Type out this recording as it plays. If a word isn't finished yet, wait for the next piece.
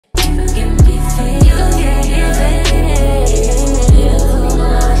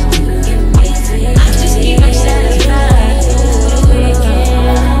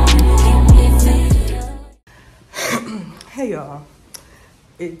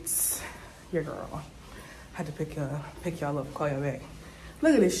It's your girl. Had to pick y'all up and call y'all back.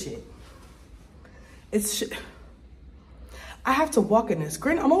 Look at this shit. It's shit. I have to walk in this.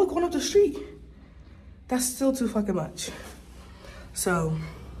 Granted, I'm only going up the street. That's still too fucking much. So,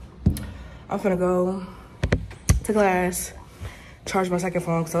 I'm finna go to class, charge my second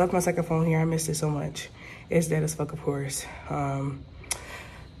phone, because I left my second phone here. I missed it so much. It's dead as fuck, of course. The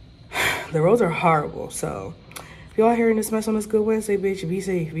roads are horrible, so if y'all hearing this mess on this Good Wednesday, bitch, be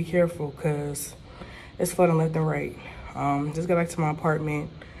safe, be careful, because it's flooding left and right. Just got back to my apartment,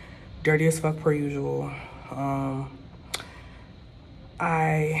 dirty as fuck per usual.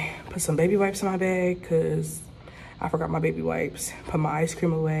 I put some baby wipes in my bag because I forgot my baby wipes, put my ice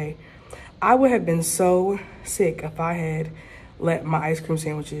cream away. I would have been so sick if I had let my ice cream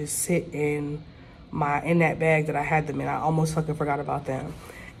sandwiches sit in that bag that I had them in. I almost fucking forgot about them.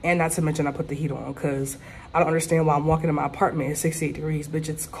 And not to mention I put the heat on because I don't understand why I'm walking in my apartment at 68 degrees. Bitch,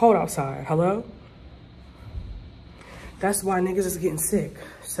 it's cold outside. Hello? That's why niggas is getting sick.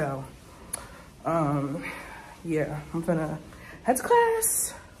 So, yeah, I'm gonna head to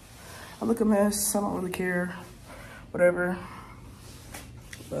class. I look a mess. I don't really care. Whatever.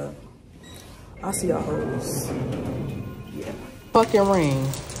 But I'll see y'all hoes. Yeah. Fucking rain.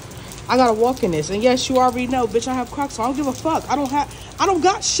 I gotta walk in this. And yes, you already know, bitch, I have Crocs, so I don't give a fuck. I don't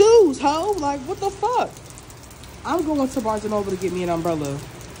got shoes, ho. Like, what the fuck? I'm going to Barnes & Noble to get me an umbrella.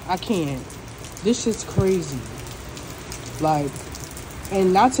 I can't. This shit's crazy. Like,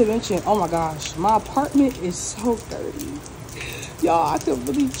 and not to mention, oh my gosh, my apartment is so dirty. Y'all, I could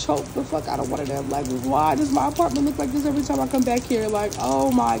really choke the fuck out of one of them. Like, why does my apartment look like this every time I come back here? Like, oh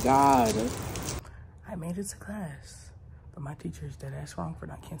my God. I made it to class. But my teacher is dead ass wrong for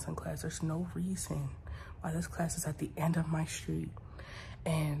not canceling class. There's no reason why this class is at the end of my street.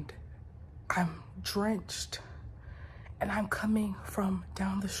 And I'm drenched. And I'm coming from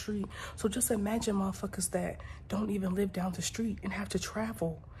down the street. So just imagine motherfuckers that don't even live down the street and have to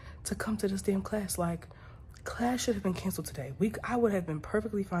travel to come to this damn class. Like, class should have been canceled today. I would have been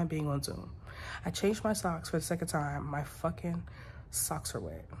perfectly fine being on Zoom. I changed my socks for the second time. My fucking socks are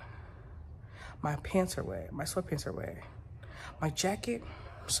wet. My pants are wet. My sweatpants are wet. My jacket,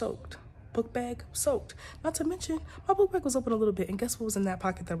 soaked. Book bag, soaked. Not to mention, my book bag was open a little bit. And guess what was in that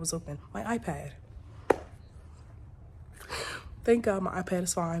pocket that was open? My iPad. Thank God my iPad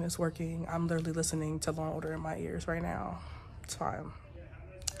is fine. It's working. I'm literally listening to Law & Order in my ears right now. It's fine.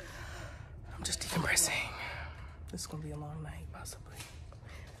 I'm just decompressing. This is going to be a long night, possibly.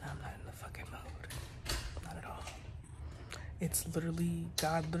 And I'm not in the fucking mood. Not at all. It's literally,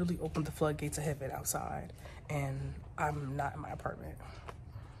 God literally opened the floodgates of heaven outside. And I'm not in my apartment.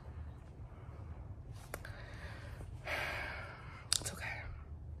 It's okay.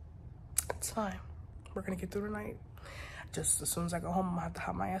 It's fine. We're going to get through the night. Just as soon as I go home, I'm gonna have to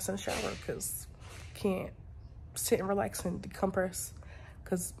hop my ass in the shower because I can't sit and relax and decompress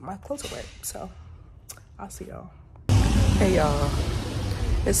because my clothes are wet. So I'll see y'all. Hey y'all,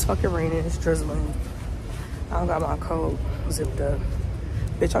 it's fucking raining, it's drizzling. I don't got my coat zipped up.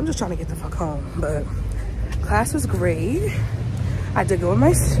 Bitch, I'm just trying to get the fuck home. But class was great. I did go in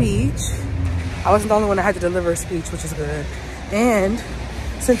my speech. I wasn't the only one that had to deliver a speech, which is good. And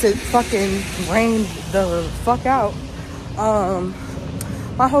since it fucking rained the fuck out,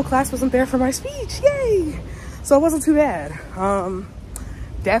 my whole class wasn't there for my speech. Yay! So it wasn't too bad.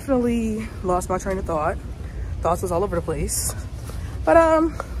 Definitely lost my train of thought. Thoughts was all over the place. But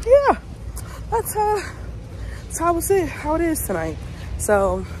yeah, that's how it is tonight.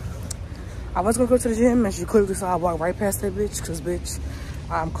 So I was gonna go to the gym, as you clearly saw. I walked right past that bitch because bitch,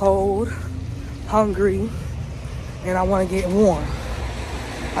 I'm cold, hungry, and I want to get warm.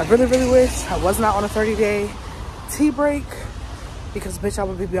 I really, really wish I was not on a 30-day tea break because bitch, I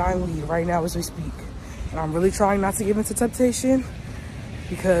would be buying weed right now as we speak. And I'm really trying not to give into temptation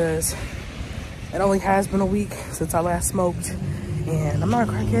because it only has been a week since I last smoked and I'm not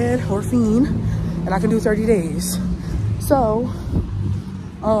a crackhead or a fiend and I can do 30 days. So,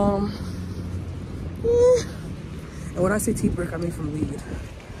 yeah. And when I say tea break, I mean from weed.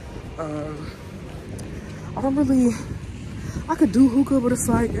 I could do hookah, but it's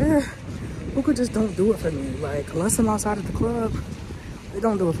like, hookah just don't do it for me. Like, unless I'm outside at the club, they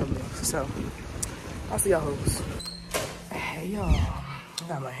don't do it for me. So, I'll see y'all hoes. Hey, y'all. I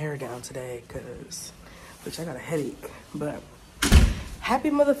got my hair down today because, bitch, I got a headache. But, happy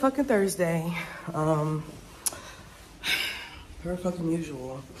motherfucking Thursday. Per fucking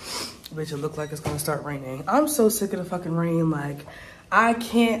usual. Bitch, it look like it's gonna start raining. I'm so sick of the fucking rain. Like, I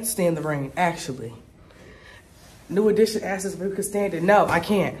can't stand the rain, actually. New Edition asks if we could stand it. No, I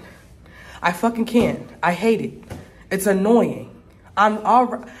can't. I fucking can't. I hate it. It's annoying.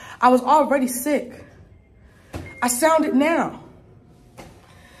 I was already sick. I sound it now.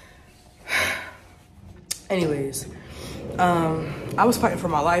 Anyways, I was fighting for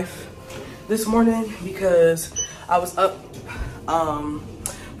my life this morning because I was up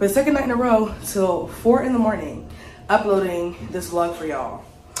for the second night in a row till 4 in the morning uploading this vlog for y'all.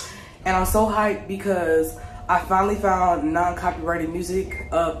 And I'm so hyped because I finally found non-copyrighted music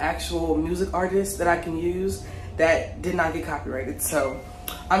of actual music artists that I can use that did not get copyrighted. So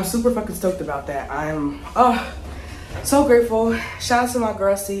I'm super fucking stoked about that. I'm so grateful. Shout out to my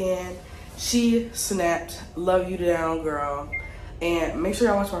girl CN. She snapped. Love you down, girl. And make sure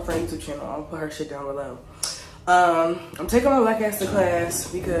y'all watch my friend's YouTube channel. I'll put her shit down below. I'm taking my black ass to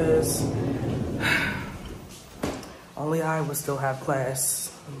class because only I would still have class.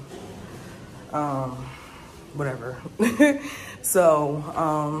 Whatever.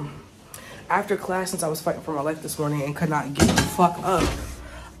 So, after class, since I was fighting for my life this morning and could not get the fuck up,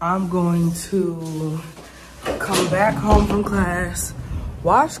 I'm going to come back home from class,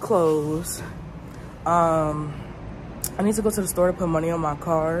 wash clothes. I need to go to the store to put money on my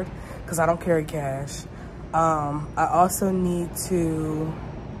card because I don't carry cash. I also need to,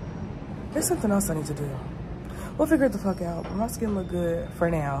 there's something else I need to do. We'll figure it the fuck out. My skin look good for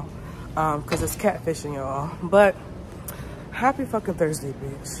now because it's catfishing, y'all. But happy fucking Thursday,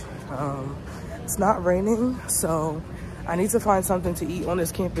 bitch. It's not raining, so I need to find something to eat on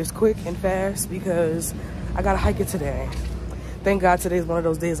this campus quick and fast because I gotta hike it today. Thank God today's one of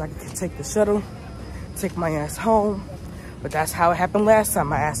those days I can take the shuttle, take my ass home. But that's how it happened last time.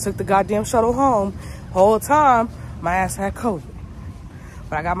 My ass took the goddamn shuttle home. Whole time, my ass had COVID.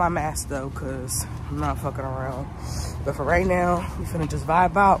 But I got my mask though, cause I'm not fucking around. But for right now, we finna just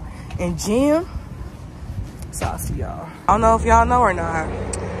vibe out and gym. So I'll see y'all. I don't know if y'all know or not.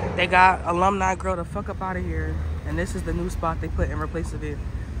 They got alumni girl the fuck up out of here. And this is the new spot they put in replace of it.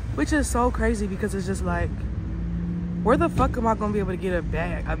 Which is so crazy because it's just like, where the fuck am I gonna be able to get a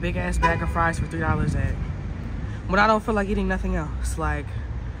big ass bag of fries for $3 at? When I don't feel like eating nothing else. Like,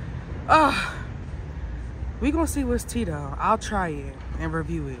 we gonna see what's tea though. I'll try it and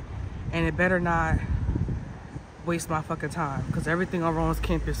review it. And it better not waste my fucking time. Because everything on Rowan's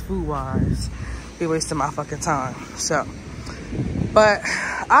campus food-wise be wasting my fucking time. So, but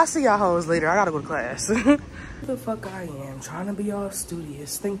I'll see y'all hoes later. I gotta go to class. The fuck I am, trying to be all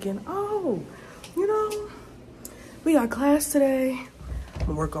studious, thinking, oh, you know, we got class today. I'm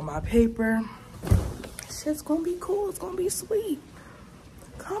gonna work on my paper. Shit's gonna be cool, it's gonna be sweet.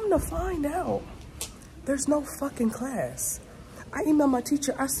 Come to find out, there's no fucking class. I emailed my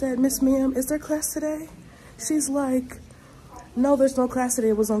teacher, I said, Miss Ma'am, is there class today? She's like, no, there's no class today,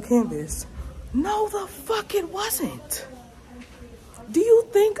 it was on campus. No, the fuck it wasn't. Do you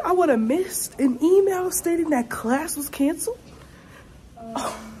think I would have missed an email stating that class was canceled?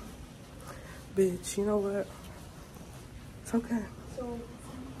 Oh, bitch, you know what? It's okay.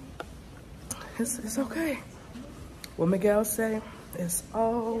 It's okay. What Miguel say? It's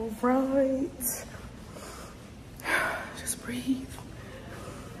all right. Just breathe.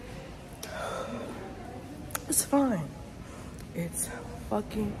 It's fine. It's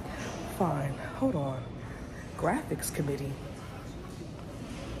fucking fine. Hold on. Graphics committee.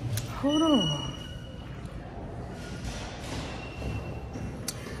 Hold on.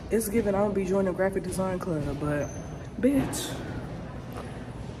 It's given I don't be joining graphic design club, but bitch,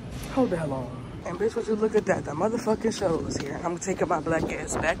 hold the hell on. And bitch, would you look at that? The motherfucking show is here. I'm taking my black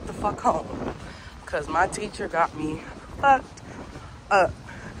ass back the fuck home. Cause my teacher got me fucked up.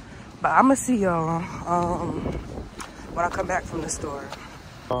 But I'ma see y'all when I come back from the store.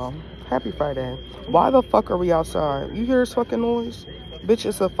 Happy Friday. Why the fuck are we outside? You hear this fucking noise? Bitch,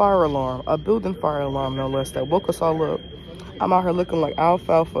 it's a fire alarm. A building fire alarm, no less, that woke us all up. I'm out here looking like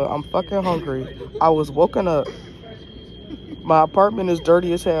alfalfa. I'm fucking hungry. I was woken up. My apartment is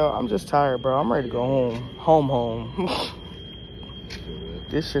dirty as hell. I'm just tired, bro. I'm ready to go home. Home.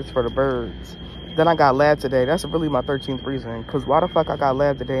 This shit's for the birds. Then I got lab today. That's really my 13th reason. Because why the fuck I got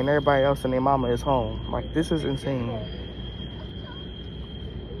lab today and everybody else and their mama is home? Like, this is insane.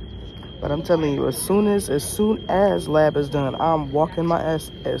 But I'm telling you, as soon as lab is done, I'm walking my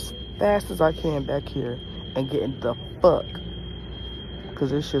ass as fast as I can back here and getting the fuck.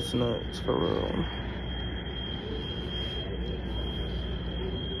 Because this shit's nuts, for real.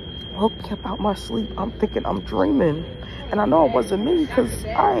 Woke me up out my sleep. I'm thinking I'm dreaming. And I know it wasn't me because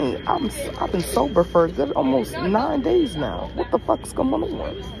I've been sober for a good almost 9 days now. What the fuck's going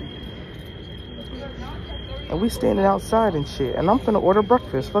on? And we standing outside and shit. And I'm finna order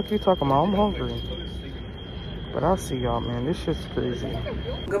breakfast. Fuck you talking about? I'm hungry. But I'll see y'all, man. This shit's crazy.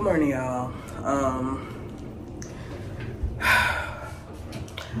 Good morning, y'all.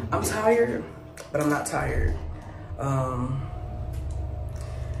 I'm tired, but I'm not tired.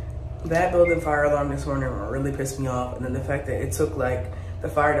 That building fire alarm this morning really pissed me off. And then the fact that it took like the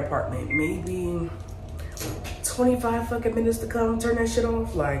fire department maybe 25 fucking minutes to come turn that shit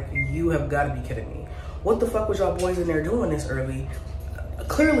off. Like, you have got to be kidding me. What the fuck was y'all boys in there doing this early?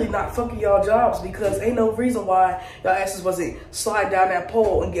 Clearly not fucking y'all jobs, because ain't no reason why y'all asses wasn't slide down that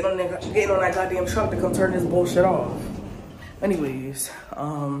pole and getting on that goddamn truck to come turn this bullshit off. Anyways,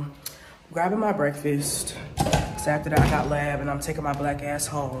 grabbing my breakfast. So after that, I got lab and I'm taking my black ass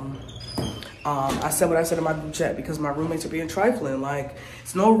home. I said what I said in my group chat because my roommates are being trifling. Like,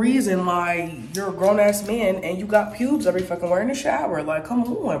 it's no reason why you're a grown ass man and you got pubes every fucking where in the shower. Like, come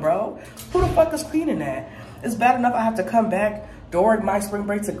on, bro. Who the fuck is cleaning that? It's bad enough I have to come back during my spring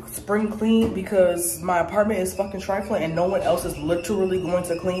break to spring clean because my apartment is fucking trifling and no one else is literally going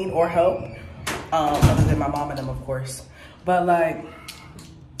to clean or help. Other than my mom and them, of course. But like,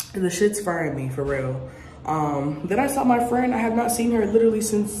 the shit's firing me for real. Then I saw my friend. I have not seen her literally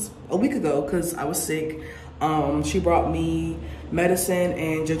since a week ago because I was sick. She brought me medicine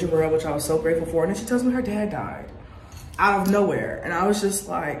and ginger ale, which I was so grateful for. And then she tells me her dad died out of nowhere. And I was just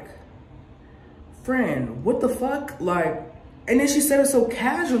like, friend, what the fuck? Like, and then she said it so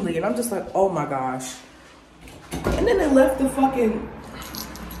casually. And I'm just like, oh my gosh. And then they left the fucking...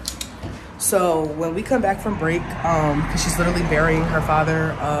 So when we come back from break, because she's literally burying her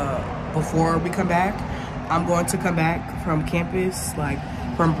father before we come back, I'm going to come back from campus, like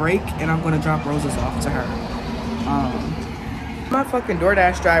from break, and I'm going to drop roses off to her. My fucking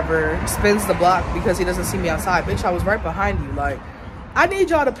DoorDash driver spins the block because he doesn't see me outside. Bitch, I was right behind you. Like, I need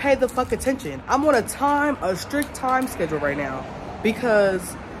y'all to pay the fuck attention. I'm on a strict time schedule right now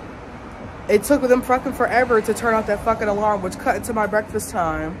because it took them fucking forever to turn off that fucking alarm, which cut into my breakfast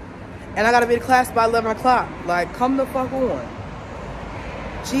time. And I gotta be to class by 11 o'clock. Like, come the fuck on.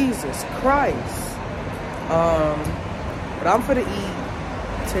 Jesus Christ. But I'm finna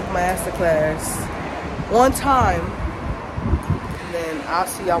eat, take my ass to class on time. And then I'll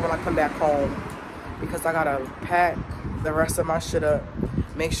see y'all when I come back home. Because I gotta pack the rest of my shit up.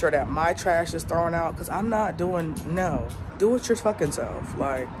 Make sure that my trash is thrown out. Because I'm not doing, no. Do it your fucking self.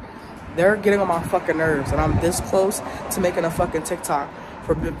 Like, they're getting on my fucking nerves. And I'm this close to making a fucking TikTok.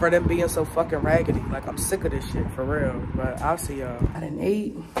 For them being so fucking raggedy. Like, I'm sick of this shit, for real. But I'll see y'all. I done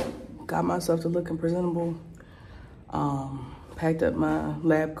ate, got myself to looking presentable. Packed up my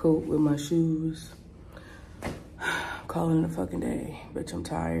lab coat with my shoes. Calling it a fucking day. Bitch, I'm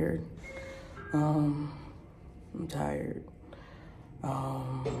tired. I'm tired.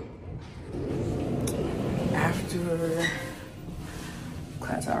 After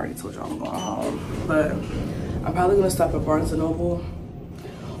class, I already told y'all I'm going home. But I'm probably gonna stop at Barnes & Noble.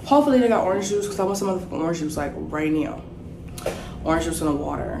 Hopefully they got orange juice because I want some motherfucking orange juice like right now. Orange juice and a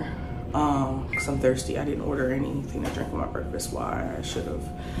water. Because I'm thirsty. I didn't order anything to drink with my breakfast. Why? I should have.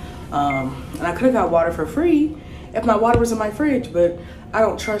 And I could have got water for free if my water was in my fridge, but I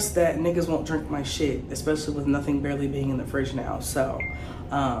don't trust that niggas won't drink my shit, especially with nothing barely being in the fridge now. So,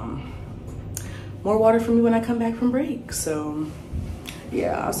 more water for me when I come back from break. So,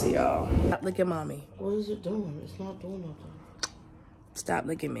 yeah, I'll see y'all. Stop licking mommy. What is it doing? It's not doing nothing. Stop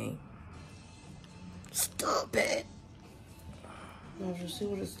licking me. Stupid. No, just see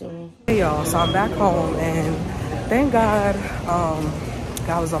what it's doing. Hey y'all, so I'm back home and thank God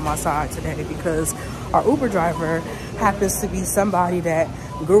God was on my side today because our Uber driver happens to be somebody that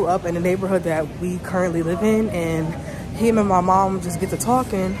grew up in the neighborhood that we currently live in, and him and my mom just get to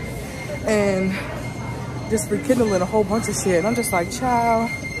talking and just rekindling a whole bunch of shit. And I'm just like, child,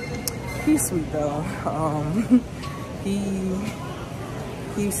 he's sweet though.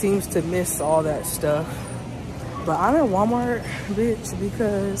 He seems to miss all that stuff. But I'm in Walmart, bitch,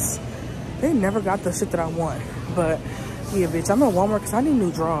 because they never got the shit that I want. But yeah, bitch, I'm in Walmart because I need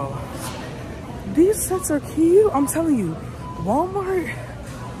new drawers. These sets are cute. I'm telling you, Walmart,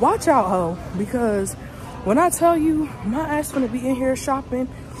 watch out, ho. Because when I tell you my ass gonna be in here shopping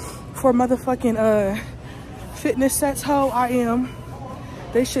for motherfucking fitness sets, ho, I am.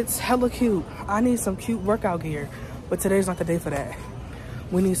 They shit's hella cute. I need some cute workout gear. But today's not the day for that.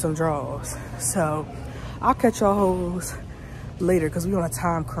 We need some drawers. So I'll catch y'all hoes later because we're on a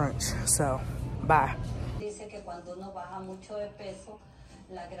time crunch. So, bye. Dice que cuando uno baja mucho de peso,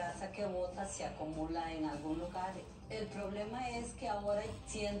 la grasa que bota se acumula en algún lugar. El problema es que ahora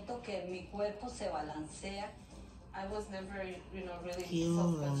siento que mi cuerpo se balancea. I was never, really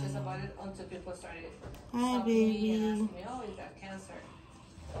self-conscious about it until people started Hi, stopping baby. me and asking me, oh, is that cancer?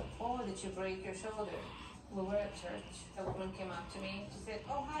 Oh, did you break your shoulder? We were at church. A woman came up to me. She said,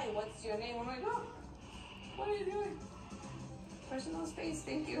 oh, hi, what's your name? I'm like, oh, what are you doing? personal space.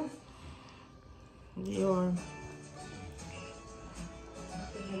 Thank you. You're.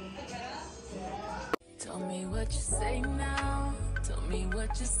 Tell me what you say now. Tell me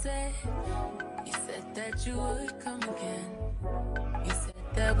what you said. You said that you would come again. You said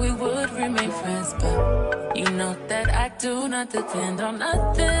that we would remain friends, but you know that I do not depend on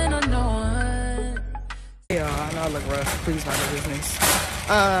nothing or no one. Yeah, I know I look rough. Please mind your business.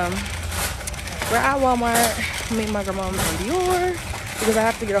 We're at Walmart. Me, my grandma, and Dior because I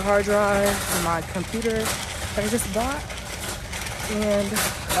have to get a hard drive for my computer that I just bought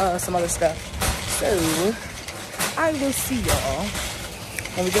and some other stuff. So I will see y'all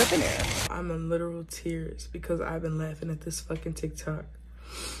when we get up in there. I'm in literal tears because I've been laughing at this fucking TikTok.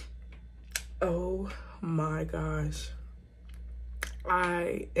 Oh my gosh.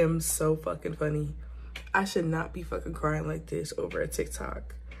 I am so fucking funny. I should not be fucking crying like this over a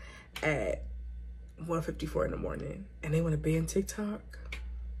TikTok at 1:54 in the morning. And they want to ban TikTok?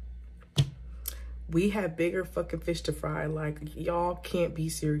 We have bigger fucking fish to fry. Like, y'all can't be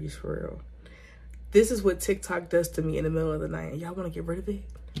serious for real. This is what TikTok does to me in the middle of the night. Y'all want to get rid of it?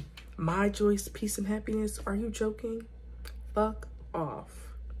 My joy, peace, and happiness? Are you joking? Fuck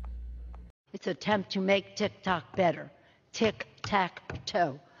off. It's an attempt to make TikTok better.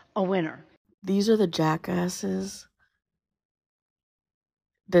 Tic-tac-toe, a winner. These are the jackasses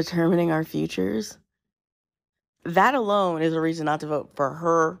determining our futures. That alone is a reason not to vote for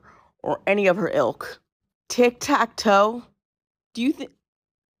her or any of her ilk. Tic-tac-toe? Do you think...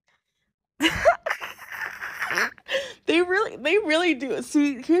 They really do.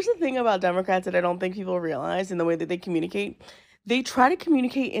 See, here's the thing about Democrats that I don't think people realize in the way that they communicate. They try to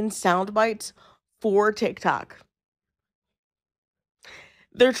communicate in sound bites for TikTok.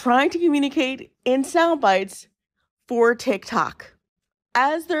 They're trying to communicate in sound bites for TikTok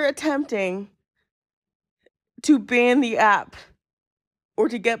as they're attempting to ban the app or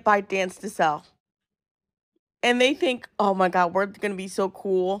to get ByteDance to sell. And they think, oh my God, we're going to be so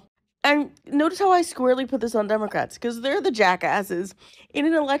cool. And notice how I squarely put this on Democrats, because they're the jackasses in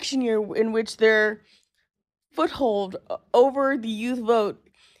an election year in which their foothold over the youth vote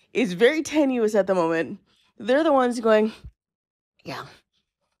is very tenuous at the moment. They're the ones going, yeah,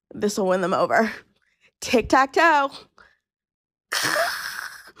 this will win them over. Tic-tac-toe.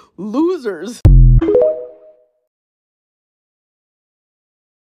 Losers.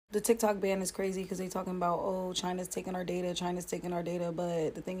 The TikTok ban is crazy because they talking about, oh, China's taking our data,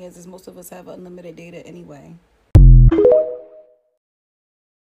 but the thing is most of us have unlimited data anyway.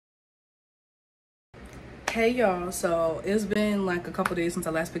 Hey y'all, so it's been like a couple days since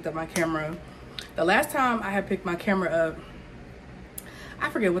I last picked up my camera. The last time I had picked my camera up, I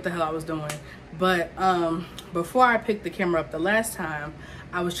forget what the hell I was doing, but before I picked the camera up the last time,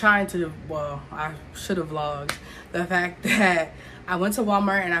 I was trying to, well, I should have vlogged the fact that I went to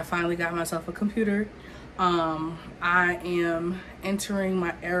Walmart and I finally got myself a computer. I am entering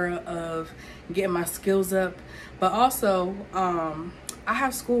my era of getting my skills up, but also I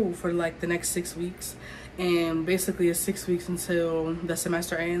have school for like the next 6 weeks, and basically it's 6 weeks until the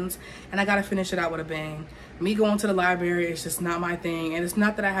semester ends, and I gotta finish it out with a bang. Me going to the library is just not my thing, and it's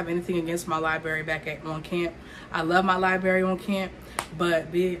not that I have anything against my library back on camp. I love my library on camp,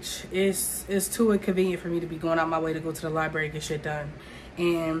 but bitch, it's too inconvenient for me to be going out my way to go to the library and get shit done.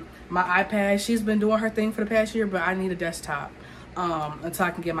 And my iPad, she's been doing her thing for the past year, but I need a desktop until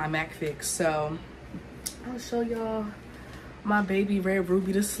I can get my Mac fixed. So I'll show y'all my baby red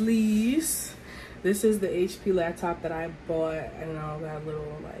ruby the sleeves. This is the HP laptop that I bought. I don't know, got a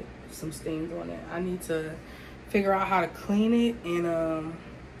little like some stains on it. I need to figure out how to clean it and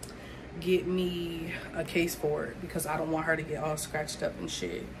get me a case for it, because I don't want her to get all scratched up and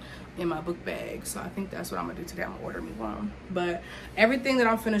shit in my book bag. So I think that's what I'm gonna do today. I'm gonna order me one. But everything that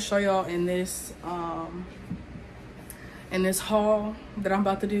I'm finna show y'all in this haul that I'm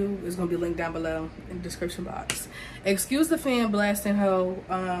about to do is gonna be linked down below in the description box. Excuse the fan blasting, ho.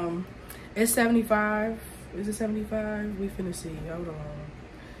 It's 75. Is it 75? We finna see. Hold on.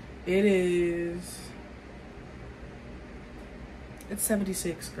 It is. It's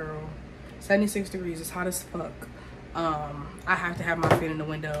 76, girl. 76 degrees. It's hot as fuck. I have to have my fan in the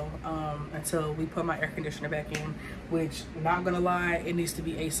window until we put my air conditioner back in, which, not gonna lie, it needs to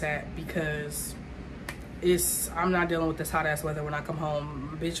be ASAP, because I'm not dealing with this hot ass weather when I come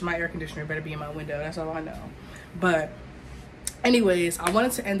home. Bitch, my air conditioner better be in my window. That's all I know. But anyways, I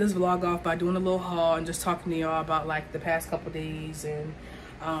wanted to end this vlog off by doing a little haul and just talking to y'all about like the past couple days and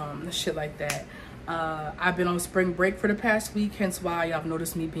shit like that. I've been on spring break for the past week, hence why y'all have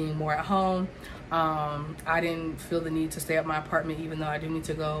noticed me being more at home. I didn't feel the need to stay at my apartment, even though I do need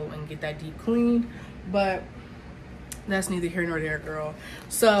to go and get that deep cleaned. But That's neither here nor there, girl.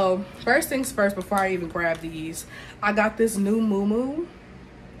 So first things first, before I even grab these, I got this new muumuu.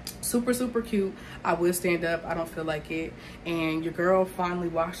 Super, super cute. I would stand up. I don't feel like it. And your girl finally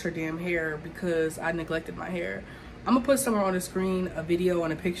washed her damn hair because I neglected my hair. I'm gonna put somewhere on the screen a video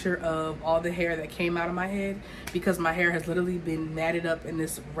and a picture of all the hair that came out of my head, because my hair has literally been matted up in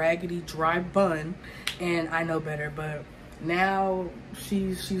this raggedy dry bun, and I know better, but now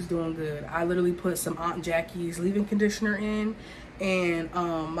she's doing good. I literally put some Aunt Jackie's leave-in conditioner in, and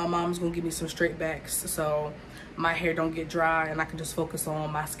my mom's gonna give me some straight backs so my hair don't get dry and I can just focus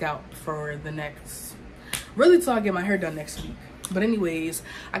on my scalp for the next, really till I get my hair done next week. But anyways,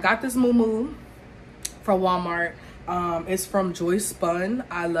 I got this muumuu from Walmart. It's from Joy Spun.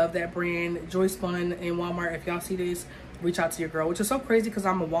 I love that brand. Joy Spun in Walmart. If y'all see this, reach out to your girl, which is so crazy because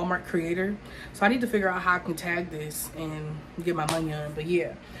I'm a Walmart creator, so I need to figure out how I can tag this and get my money on. But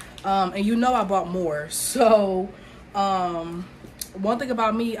yeah, and you know I bought more. So one thing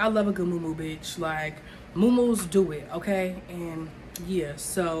about me, I love a good muumuu, bitch. Like, muumuus do it, okay? And yeah,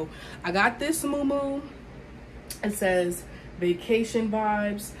 so I got this muumuu. It says vacation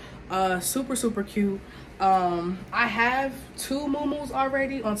vibes. Super, super cute. I have 2 muumuus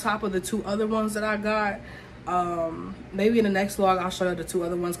already on top of the 2 other ones that I got. Maybe in the next vlog I'll show you the 2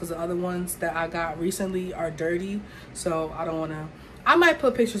 other ones, because the other ones that I got recently are dirty, so I don't want to. I might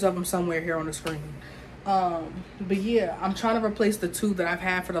put pictures of them somewhere here on the screen. But yeah, I'm trying to replace the 2 that I've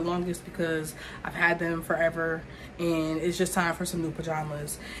had for the longest because I've had them forever, and it's just time for some new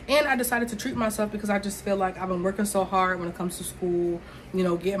pajamas. And I decided to treat myself because I just feel like I've been working so hard when it comes to school, you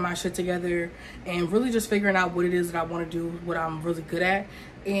know, getting my shit together and really just figuring out what it is that I want to do, what I'm really good at.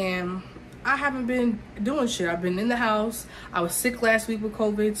 And I haven't been doing shit. I've been in the house. I was sick last week with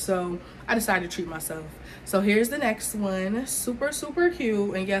COVID, so I decided to treat myself. So here's the next one. Super, super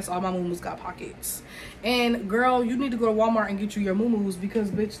cute. And yes, all my muumuus got pockets. And girl, you need to go to Walmart and get you your muumuus, because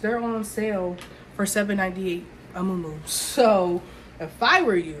bitch, they're on sale for $7.98 a muumuu. So if I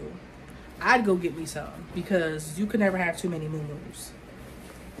were you, I'd go get me some, because you can never have too many muumuus.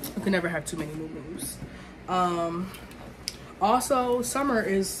 You can never have too many muumuus. Also, summer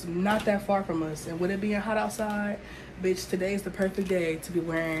is not that far from us, and with it being hot outside, bitch, today is the perfect day to be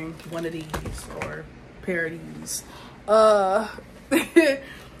wearing one of these or a pair of these.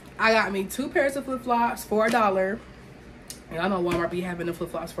 I got me 2 pairs of flip-flops for $1. Y'all know Walmart be having the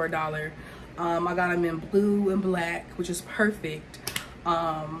flip-flops for $1. I got them in blue and black, which is perfect.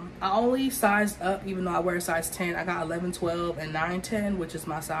 I only sized up, even though I wear a size 10. I got 11, 12, and 9, 10, which is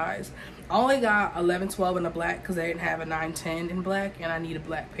my size. I only got 11, 12 in the black because they didn't have a 9, 10 in black, and I need a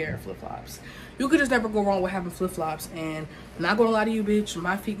black pair of flip-flops. You could just never go wrong with having flip-flops, and I'm not gonna lie to you, bitch,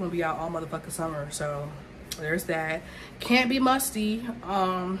 my feet gonna be out all motherfucking summer, so there's that. Can't be musty.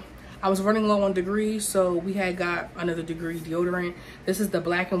 I was running low on degrees, so we had got another degree deodorant. This is the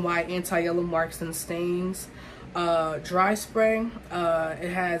black and white anti-yellow marks and stains dry spray. It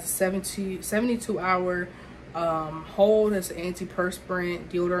has 72-hour hold. It's an antiperspirant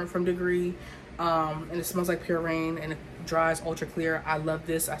deodorant from Degree, and it smells like pure rain, and it dries ultra clear. I love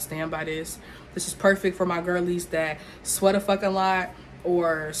this. I stand by this. This is perfect for my girlies that sweat a fucking lot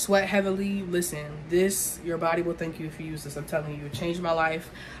or sweat heavily. Listen, this, your body will thank you if you use this. I'm telling you, it changed my life.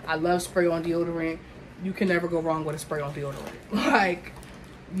 I love spray on deodorant. You can never go wrong with a spray on deodorant. Like,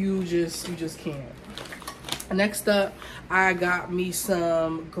 you just can't. Next up, I got me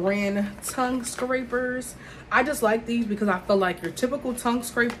some Grand tongue scrapers. I just like these because I feel like your typical tongue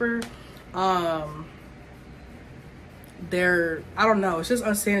scraper, they're, I don't know, it's just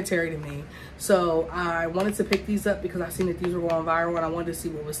unsanitary to me. So I wanted to pick these up because I seen that these were going viral and I wanted to see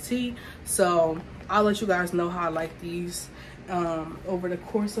what was tea. So I'll let you guys know how I like these over the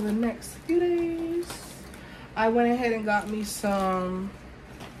course of the next few days. I went ahead and got me some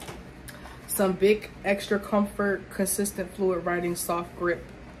Bic Extra Comfort Consistent Fluid Writing Soft Grip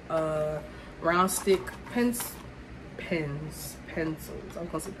round stick pencils.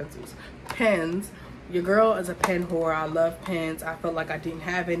 Your girl is a pen whore. I love pens. I felt like I didn't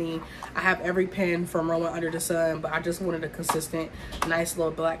have any. I have every pen from Rowan Under the Sun, but I just wanted a consistent, nice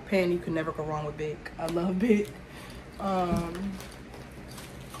little black pen. You can never go wrong with Bic. I love Bic.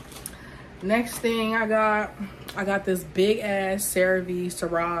 Next thing I got this big ass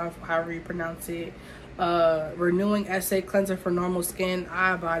CeraVe, however you pronounce it, renewing essay cleanser for normal skin.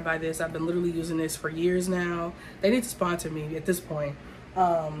 I abide by this. I've been literally using this for years now. They need to sponsor me at this point.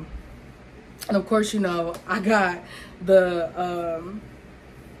 And of course, you know, I got the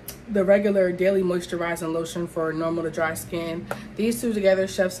the regular daily moisturizing lotion for normal to dry skin. These two together,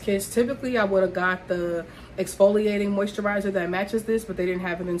 Chef's Kiss. Typically I would have got the exfoliating moisturizer that matches this, but they didn't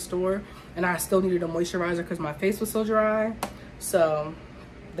have it in store, and I still needed a moisturizer because my face was so dry. So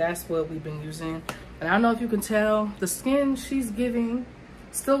that's what we've been using. And I don't know if you can tell, the skin she's giving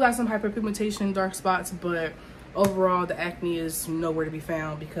still got some hyperpigmentation, dark spots, but overall the acne is nowhere to be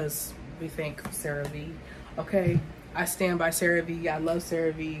found because we think CeraVe. Okay, I stand by CeraVe. I love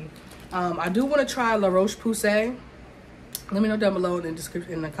CeraVe. I do want to try La Roche-Posay. Let me know down below in the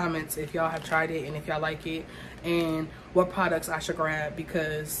description, in the comments, if y'all have tried it and if y'all like it and what products I should grab,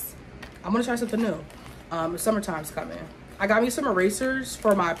 because I'm gonna try something new. Summertime's coming. I got me some erasers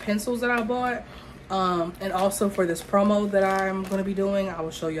for my pencils that I bought, and also for this promo that I'm gonna be doing. I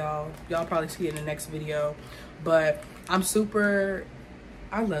will show y'all. Y'all probably see it in the next video, but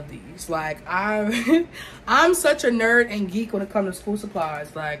I love these. Like, I'm such a nerd and geek when it comes to school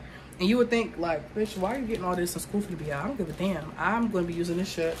supplies. Like, and you would think, like, bitch, why are you getting all this in school for to be out? I don't give a damn. I'm gonna be using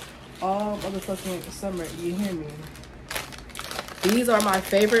this shit all motherfucking summer. You hear me? These are my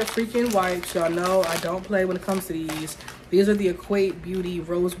favorite freaking wipes. Y'all know I don't play when it comes to these. These are the Equate Beauty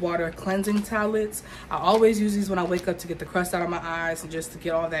Rose Water Cleansing Towelettes. I always use these when I wake up to get the crust out of my eyes and just to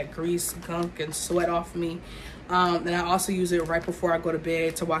get all that grease, gunk, and sweat off me. And I also use it right before I go to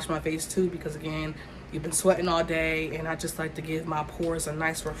bed to wash my face too, because again, you've been sweating all day, and I just like to give my pores a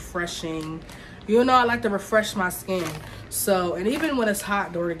nice refreshing, you know, I like to refresh my skin. So, and even when it's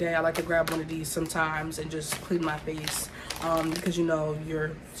hot during the day, I like to grab one of these sometimes and just clean my face, because you know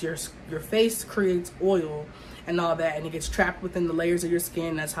your face creates oil and all that, and it gets trapped within the layers of your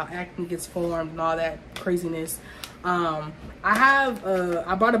skin. That's how acne gets formed and all that craziness. I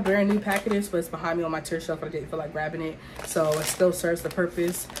bought a brand new pack of this, but it's behind me on my tier shelf. I didn't feel like grabbing it, so it still serves the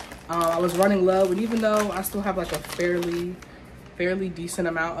purpose. I was running low, and even though I still have like a fairly decent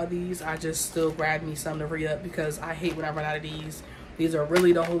amount of these, I just still grabbed me some to re-up because I hate when I run out of these. These are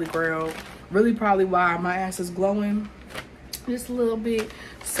really the holy grail, really probably why my ass is glowing just a little bit.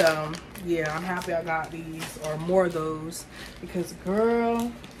 So yeah, I'm happy I got these, or more of those, because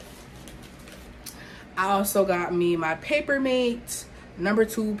girl, I also got me my Papermate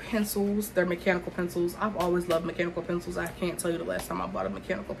 #2 pencils. They're mechanical pencils. I've always loved mechanical pencils. I can't tell you the last time I bought a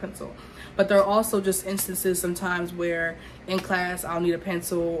mechanical pencil. But there are also just instances sometimes where in class I'll need a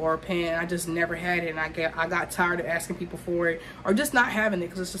pencil or a pen. I just never had it, and I got tired of asking people for it or just not having it,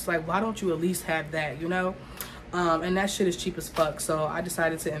 because it's just like, why don't you at least have that, you know? And that shit is cheap as fuck. So I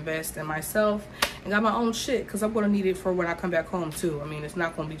decided to invest in myself and got my own shit, because I'm going to need it for when I come back home too. I mean, it's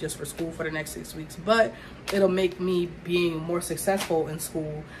not going to be just for school for the next 6 weeks, but it'll make me being more successful in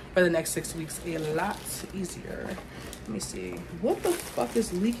school for the next 6 weeks a lot easier. Let me see. What the fuck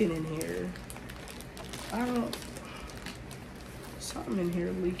is leaking in here? Something in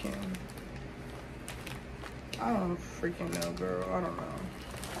here leaking. I don't freaking know, girl. I don't know.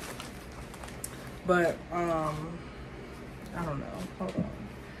 But, I don't know. Hold on.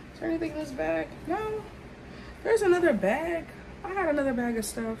 Is there anything in this bag? No. There's another bag. I got another bag of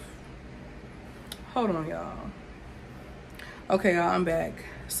stuff. Hold on, y'all. Okay, y'all, I'm back.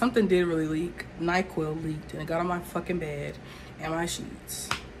 Something did really leak. NyQuil leaked, and it got on my fucking bed and my sheets.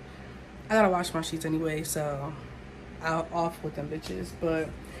 I gotta wash my sheets anyway, so I'll off with them bitches. But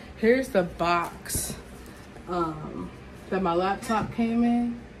here's the box that my laptop came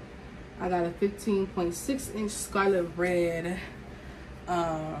in. I got a 15.6-inch Scarlet Red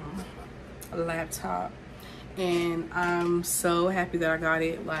laptop, and I'm so happy that I got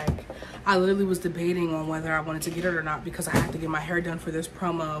it. Like, I literally was debating on whether I wanted to get it or not, because I have to get my hair done for this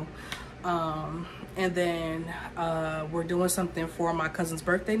promo, and then we're doing something for my cousin's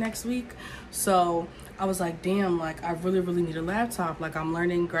birthday next week. So I was like, damn, like, I really need a laptop. Like, I'm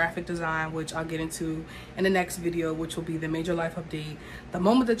learning graphic design, which I'll get into in the next video, which will be the major life update, the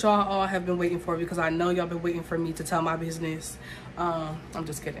moment that y'all all have been waiting for, because I know y'all been waiting for me to tell my business. I'm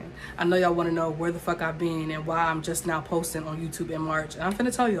just kidding. I know y'all want to know where the fuck I've been and why I'm just now posting on YouTube in March, and I'm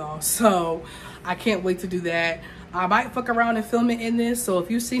finna tell y'all. So I can't wait to do that. I might fuck around and film it in this, so if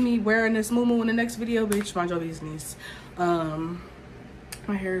you see me wearing this muumuu in the next video, bitch, mind your business.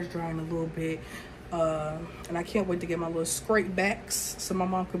 My hair is drying a little bit, and I can't wait to get my little scrape backs so my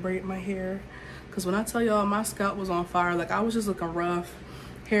mom can braid my hair, because when I tell y'all, my scalp was on fire. Like, I was just looking rough,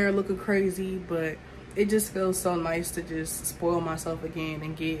 hair looking crazy, but it just feels so nice to just spoil myself again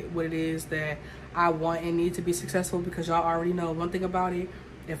and get what it is that I want and need to be successful, because y'all already know one thing about it: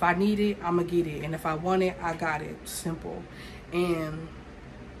 if I need it, I'm gonna get it, and if I want it, I got it. Simple. And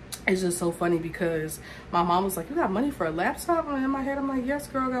it's just so funny because my mom was like, you got money for a laptop? And in my head, I'm like, yes,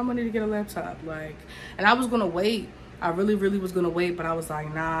 girl, I got money to get a laptop. Like, and I was gonna wait I really was gonna wait, but I was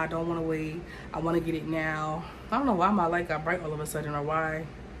like, nah, I don't want to wait. I want to get it now. I don't know why my light got bright all of a sudden, or why.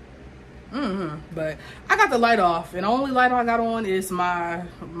 But I got the light off, and the only light I got on is my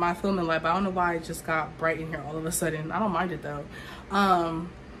filming light, but I don't know why it just got bright in here all of a sudden. I don't mind it though.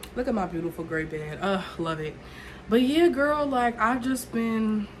 Look at my beautiful gray bed. Love it. But yeah, girl, like, I've just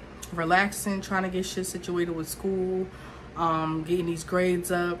been relaxing, trying to get shit situated with school, getting these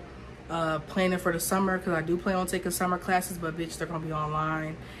grades up, planning for the summer, because I do plan on taking summer classes, but bitch, they're gonna be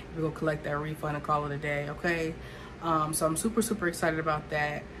online. We're gonna collect that refund and call it a day, okay? So I'm super excited about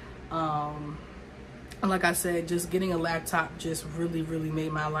that. And like I said, just getting a laptop just really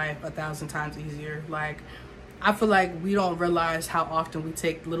made my life 1,000 times easier. Like, I feel like we don't realize how often we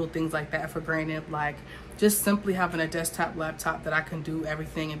take little things like that for granted. Like, just simply having a desktop laptop that I can do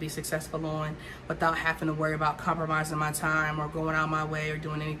everything and be successful on without having to worry about compromising my time or going out my way or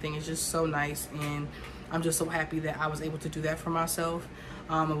doing anything is just so nice. And I'm just so happy that I was able to do that for myself.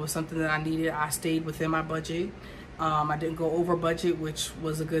 It was something that I needed. I stayed within my budget. I didn't go over budget, which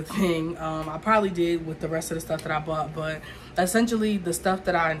was a good thing. I probably did with the rest of the stuff that I bought, but essentially the stuff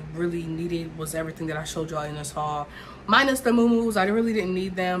that I really needed was everything that I showed y'all in this haul. Minus the moo-moos, I really didn't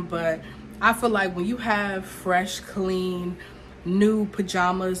need them, but I feel like when you have fresh, clean, new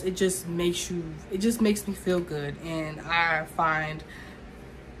pajamas, it just makes me feel good. And I find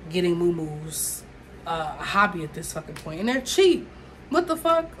getting moo-moos a hobby at this fucking point. And they're cheap. What the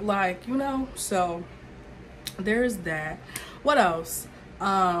fuck? Like, you know, so there's that. What else?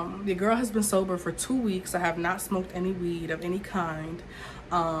 The girl has been sober for 2 weeks. I have not smoked any weed of any kind.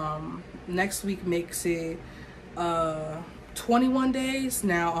 Next week makes it 21 days.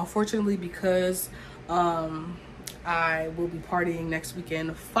 Now, unfortunately, because I will be partying next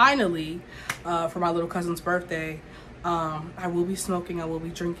weekend, finally, for my little cousin's birthday, I will be smoking, I will be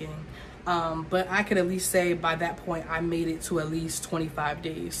drinking. But I could at least say by that point I made it to at least 25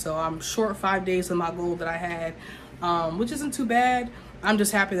 days. So I'm short 5 days of my goal that I had, which isn't too bad. I'm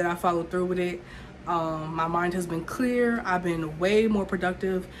just happy that I followed through with it. My mind has been clear. I've been way more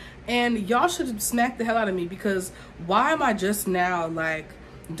productive, and y'all should smack the hell out of me, because why am I just now like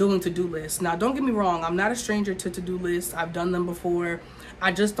doing to-do lists? Now, don't get me wrong, I'm not a stranger to to-do lists. I've done them before.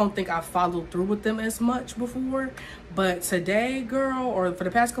 I just don't think I followed through with them as much before. But today, girl, or for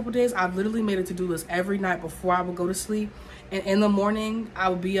the past couple days, I've literally made a to-do list every night before I would go to sleep. And in the morning, I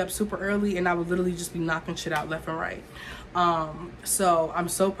would be up super early and I would literally just be knocking shit out left and right. So I'm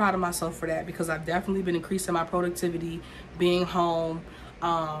so proud of myself for that, because I've definitely been increasing my productivity, being home,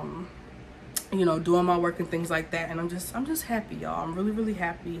 you know, doing my work and things like that. And I'm just happy, y'all. I'm really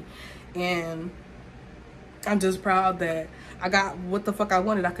happy. And I'm just proud that I got what the fuck I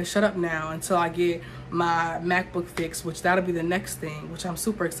wanted. I could shut up now until I get my MacBook fixed, which that'll be the next thing, which I'm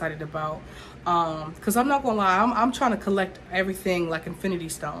super excited about. Because I'm not gonna lie, I'm trying to collect everything like Infinity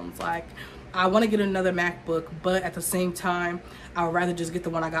Stones. Like, I want to get another MacBook, but at the same time, I would rather just get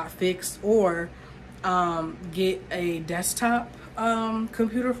the one I got fixed, or get a desktop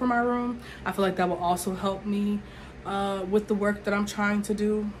computer for my room. I feel like that will also help me with the work that I'm trying to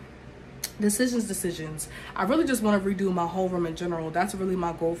do. Decisions. I really just want to redo my whole room in general. That's really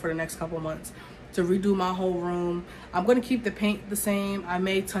my goal for the next couple months, to redo my whole room. I'm going to keep the paint the same. I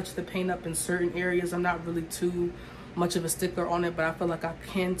may touch the paint up in certain areas. I'm not really too much of a stickler on it, but I feel like I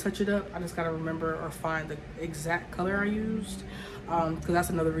can touch it up. I just got to remember or find the exact color I used, because that's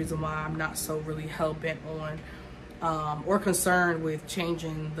another reason why I'm not so really hell-bent on or concerned with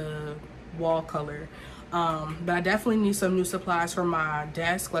changing the wall color. But I definitely need some new supplies for my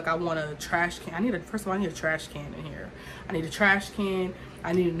desk. Like, I want a trash can. First of all, I need a trash can in here. I need a trash can.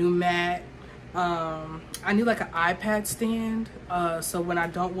 I need a new mat. I need like an iPad stand. So when I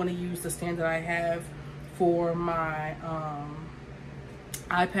don't want to use the stand that I have for my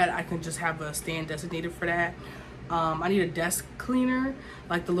iPad, I can just have a stand designated for that. I need a desk cleaner,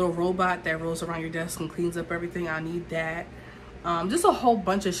 like the little robot that rolls around your desk and cleans up everything. I need that. Just a whole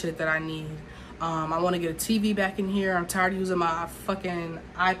bunch of shit that I need. I want to get a TV back in here. I'm tired of using my fucking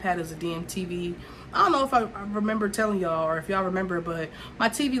iPad as a damn TV. I don't know if I remember telling y'all, or if y'all remember, but my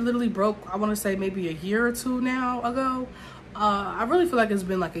TV literally broke, I want to say maybe a year or two now ago. I really feel like it's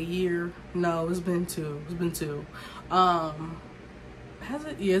been like a year. No, it's been two. It's been two. Has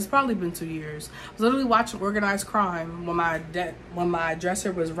it? Yeah, it's probably been 2 years. I was literally watching Organized Crime when my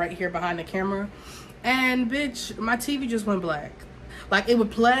dresser was right here behind the camera. And bitch, my TV just went black. Like, it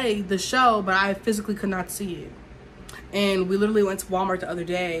would play the show, but I physically could not see it. And we literally went to Walmart the other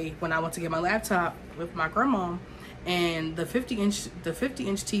day when I went to get my laptop with my grandma, And the 50-inch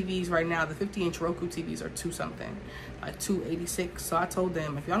TVs right now, the 50-inch Roku TVs are $2-something, like $286. So I told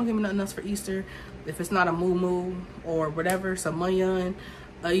them, if y'all don't give me nothing else for Easter, if it's not a moo or whatever, some money on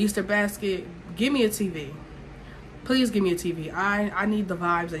a Easter basket, give me a TV. Please give me a TV. I need the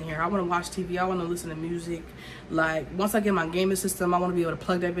vibes in here. I want to watch TV. I want to listen to music. Like, once I get my gaming system, I want to be able to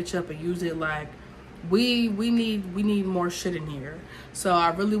plug that bitch up and use it. Like, we need more shit in here. So I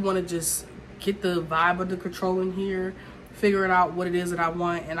really want to just get the vibe of the control in here, figuring out what it is that I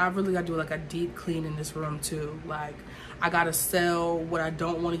want. And I really gotta do like a deep clean in this room too. Like, I gotta sell what I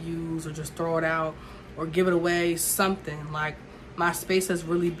don't want to use, or just throw it out, or give it away, something. Like, my space has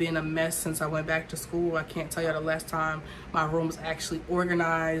really been a mess since I went back to school. I can't tell you the last time my room was actually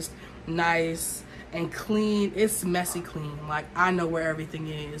organized, nice, and clean. It's messy clean. Like, I know where everything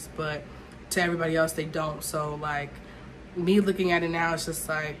is, but to everybody else, they don't. So, like, me looking at it now, it's just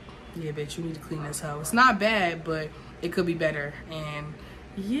like, yeah, bitch, you need to clean this hoe. It's not bad, but it could be better. And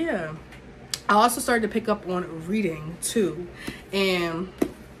yeah, I also started to pick up on reading too. And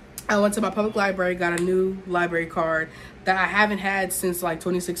I went to my public library, got a new library card that I haven't had since like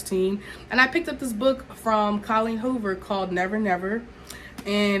 2016. And I picked up this book from Colleen Hoover called Never Never.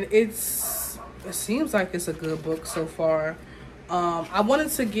 And it seems like it's a good book so far. I wanted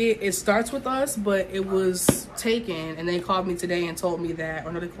to get It Starts With Us, but it was taken, and they called me today and told me that,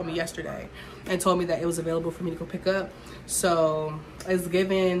 or no, they called me yesterday and told me that it was available for me to go pick up. So it's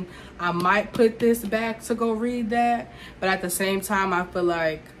given, I might put this back to go read that, but at the same time, I feel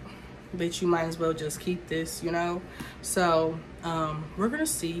like, bitch, you might as well just keep this, you know? So we're gonna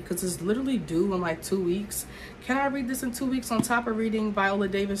see, because it's literally due in like 2 weeks. Can I read this in 2 weeks on top of reading Viola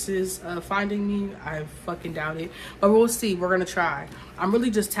Davis's Finding Me? I fucking doubt it, but we'll see. We're gonna try. I'm really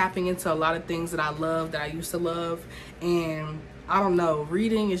just tapping into a lot of things that I love, that I used to love, and I don't know,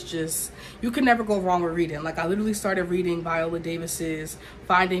 reading is just, you can never go wrong with reading. Like, I literally started reading Viola Davis's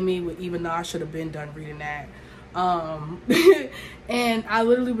Finding Me, even though I should have been done reading that. And I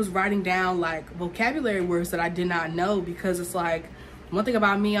literally was writing down like vocabulary words that I did not know, because it's like, one thing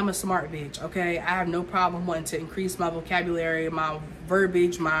about me, I'm a smart bitch, okay? I have no problem wanting to increase my vocabulary, my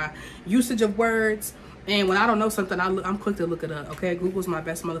verbiage, my usage of words. And when I don't know something, I'm quick to look it up, okay? Google's my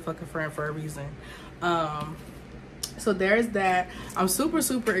best motherfucking friend for a reason. So there's that. I'm super,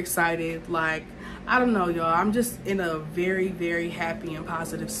 super excited. Like, I don't know, y'all. I'm just in a very, very happy and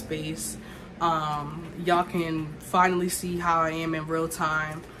positive space. Y'all can finally see how I am in real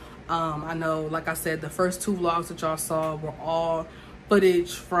time. I know, like I said, the first 2 vlogs that y'all saw were all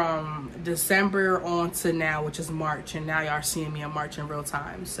footage from December on to now, which is March, and now y'all are seeing me in March in real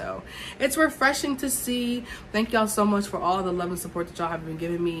time. So it's refreshing to see. Thank y'all so much for all the love and support that y'all have been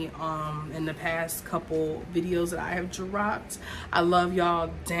giving me in the past couple videos that I have dropped. I love y'all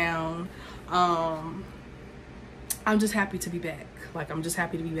down. I'm just happy to be back. Like, I'm just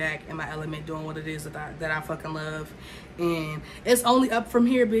happy to be back in my element, doing what it is that I fucking love. And it's only up from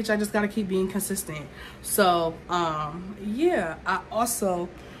here, bitch. I just gotta keep being consistent. So yeah, I also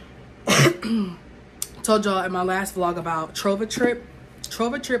told y'all in my last vlog about Trova Trip.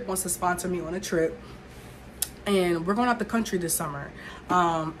 Trova Trip wants to sponsor me on a trip, and we're going out the country this summer.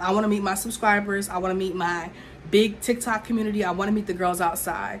 I want to meet my subscribers. I want to meet my big TikTok community. I want to meet the girls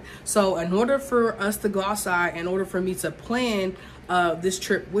outside. So in order for us to go outside, in order for me to plan this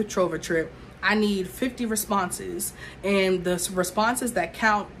trip with Trova Trip, I need 50 responses. And the responses that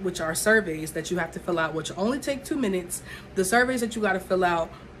count, which are surveys that you have to fill out, which only take 2 minutes, the surveys that you got to fill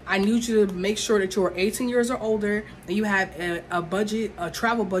out, I need you to make sure that you're 18 years or older and you have a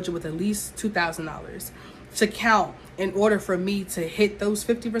travel budget with at least $2,000 to count in order for me to hit those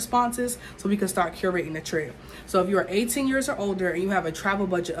 50 responses, so we can start curating the trip. So if you're 18 years or older and you have a travel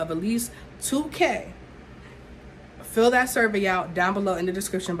budget of at least $2K, fill that survey out down below in the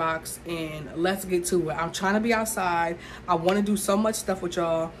description box, and let's get to it. I'm trying to be outside. I want to do so much stuff with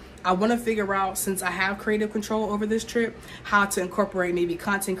y'all. I want to figure out, since I have creative control over this trip, how to incorporate maybe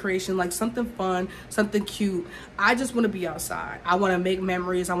content creation, like something fun, something cute. I just want to be outside. I want to make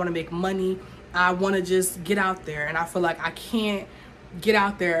memories. I want to make money. I want to just get out there, and I feel like I can't get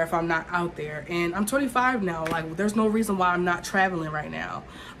out there if I'm not out there. And I'm 25 now. Like, there's no reason why I'm not traveling right now.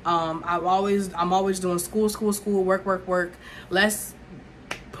 I'm always doing school, work. Let's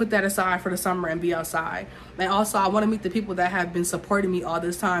put that aside for the summer and be outside. And also, I want to meet the people that have been supporting me all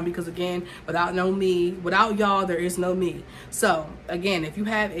this time, because again, without y'all, there is no me. So again, if you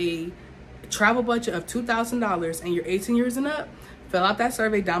have a travel budget of $2,000 and you're 18 years and up, fill out that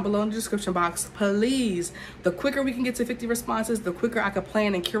survey down below in the description box, please. The quicker we can get to 50 responses, the quicker I can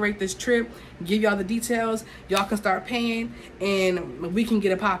plan and curate this trip, give y'all the details, y'all can start paying, and we can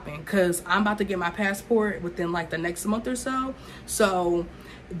get it popping, because I'm about to get my passport within like the next month or so. So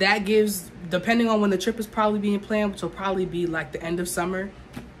that gives, depending on when the trip is probably being planned, which will probably be like the end of summer,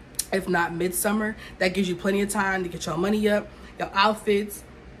 if not midsummer, that gives you plenty of time to get your money up, your outfits,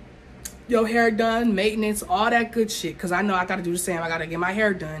 your hair done, maintenance, all that good shit. Because I know I got to do the same. I got to get my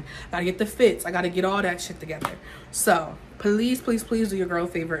hair done. I got to get the fits. I got to get all that shit together. So please, please, please do your girl a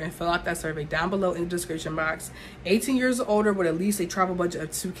favor and fill out that survey down below in the description box. 18 years or older with at least a travel budget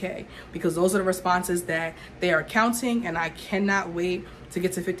of $2K. Because those are the responses that they are counting. And I cannot wait to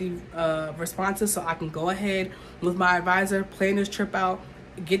get to 50 responses so I can go ahead with my advisor, plan this trip out,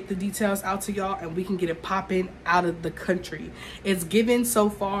 get the details out to y'all, and we can get it popping out of the country. It's given so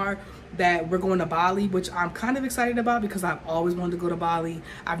far that we're going to Bali, which I'm kind of excited about because I've always wanted to go to Bali.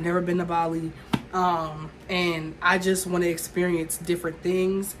 I've never been to Bali, and I just want to experience different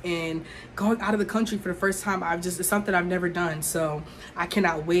things, and going out of the country for the first time, it's something I've never done, so I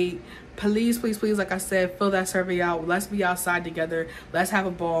cannot wait. Please, please, please, like I said, fill that survey out. Let's be outside together. Let's have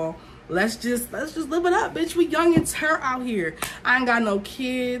a ball. Let's just live it up, bitch. We young and turn out here. I ain't got no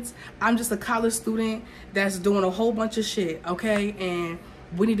kids. I'm just a college student that's doing a whole bunch of shit, okay? And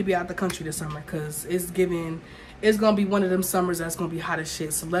we need to be out the country this summer, because it's gonna be one of them summers that's gonna be hot as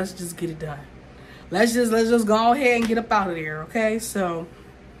shit. So let's just get it done. Let's just go ahead and get up out of there, okay? So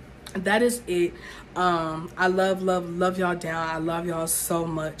that is it. I love y'all down. I love y'all so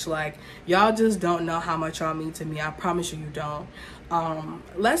much. Like, y'all just don't know how much y'all mean to me. I promise you don't.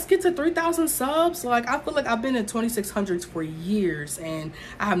 Let's get to 3,000 subs. Like, I feel like I've been in 2600s for years and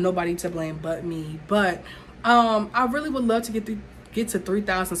I have nobody to blame but me. But I really would love to get to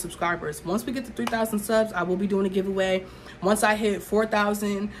 3,000 subscribers. Once we get to 3,000 subs, I will be doing a giveaway. Once I hit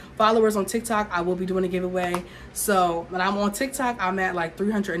 4,000 followers on TikTok, I will be doing a giveaway. So when I'm on TikTok, I'm at like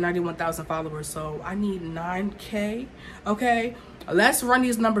 391,000 followers. So I need 9K. Okay, let's run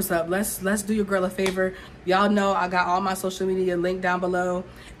these numbers up. Let's do your girl a favor. Y'all know I got all my social media linked down below.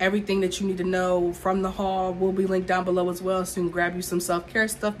 Everything that you need to know from the haul will be linked down below as well. So you can grab you some self-care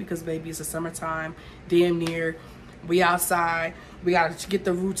stuff, because baby, it's the summertime, damn near. We outside. We got to get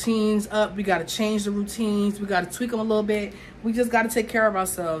the routines up. We got to change the routines. We got to tweak them a little bit. We just got to take care of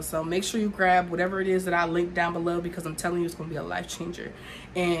ourselves. So make sure you grab whatever it is that I linked down below, because I'm telling you, it's going to be a life changer.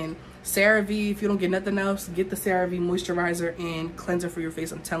 And CeraVe, if you don't get nothing else, get the CeraVe moisturizer and cleanser for your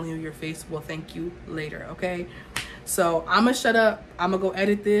face. I'm telling you, your face will thank you later, okay? So I'm going to shut up. I'm going to go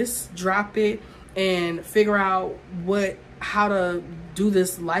edit this, drop it, and figure out how to do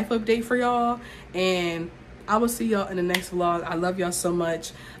this life update for y'all. And I will see y'all in the next vlog. I love y'all so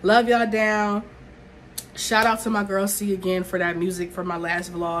much. Love y'all down. Shout out to my girl C again for that music for my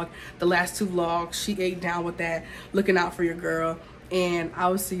last vlog. The last 2 vlogs. She ate down with that. Looking out for your girl. And I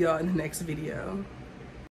will see y'all in the next video.